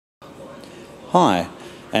Hi,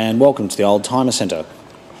 and welcome to the Oldtimer Centre.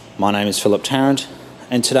 My name is Philip Tarrant,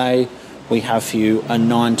 and today we have for you a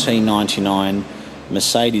 1999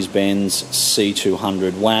 Mercedes-Benz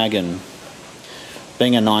C200 Wagon.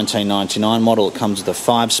 Being a 1999 model, it comes with a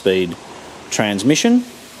 5-speed transmission.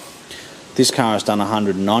 This car has done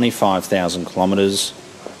 195,000 kilometres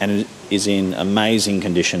and it is in amazing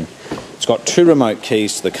condition. It's got 2 remote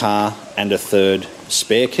keys to the car and a 3rd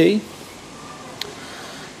spare key.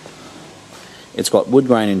 It's got wood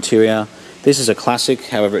grain interior. This is a classic,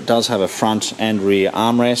 however it does have a front and rear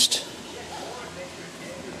armrest,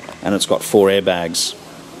 and it's got 4 airbags.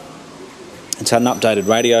 It's had an updated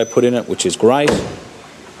radio put in it, which is great.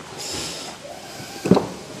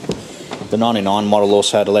 The 99 model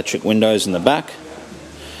also had electric windows in the back,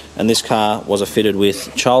 and this car was fitted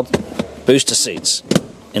with child booster seats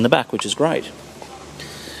in the back, which is great.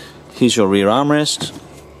 Here's your rear armrest.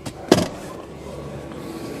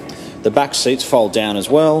 The back seats fold down as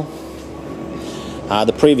well.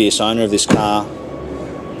 The previous owner of this car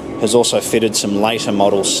has also fitted some later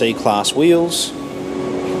model C-Class wheels.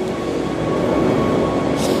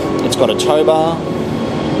 It's got a tow bar.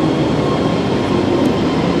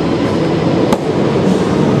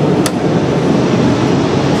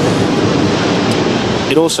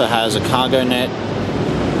 It also has a cargo net,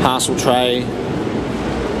 parcel tray,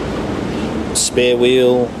 spare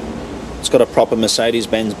wheel. It's got a proper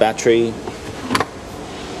Mercedes-Benz battery.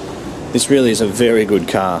 This really is a very good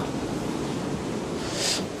car.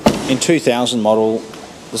 In 2000 model,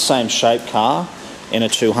 the same shape car in a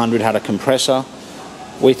 200 had a compressor.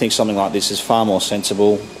 We think something like this is far more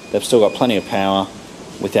sensible. They've still got plenty of power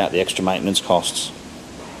without the extra maintenance costs.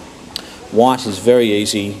 White is very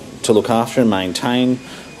easy to look after and maintain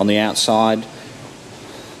on the outside,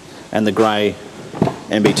 and the grey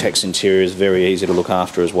MB-Tex interior is very easy to look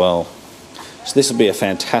after as well. So this would be a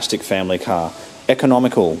fantastic family car.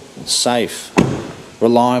 Economical, safe,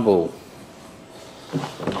 reliable.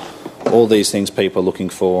 All these things people are looking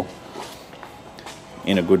for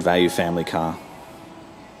in a good value family car.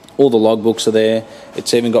 All the logbooks are there.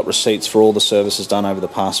 It's even got receipts for all the services done over the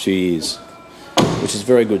past few years, which is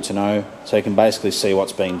very good to know, so you can basically see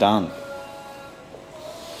what's being done.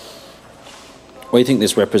 We think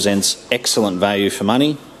this represents excellent value for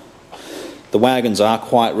money. The wagons are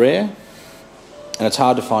quite rare, and it's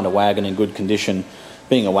hard to find a wagon in good condition.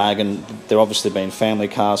 Being a wagon, they're obviously been family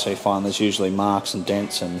cars, so you find there's usually marks and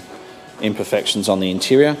dents and imperfections on the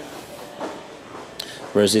interior.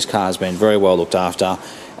 Whereas this car has been very well looked after,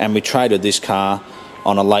 and we traded this car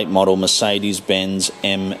on a late model Mercedes-Benz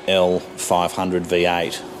ML500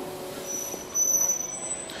 V8.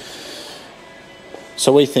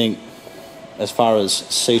 So we think, as far as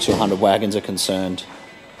C200 wagons are concerned,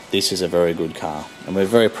 this is a very good car, and we're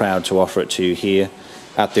very proud to offer it to you here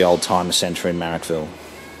at the Oldtimer Centre in Marrickville.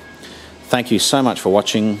 Thank you so much for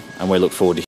watching, and we look forward to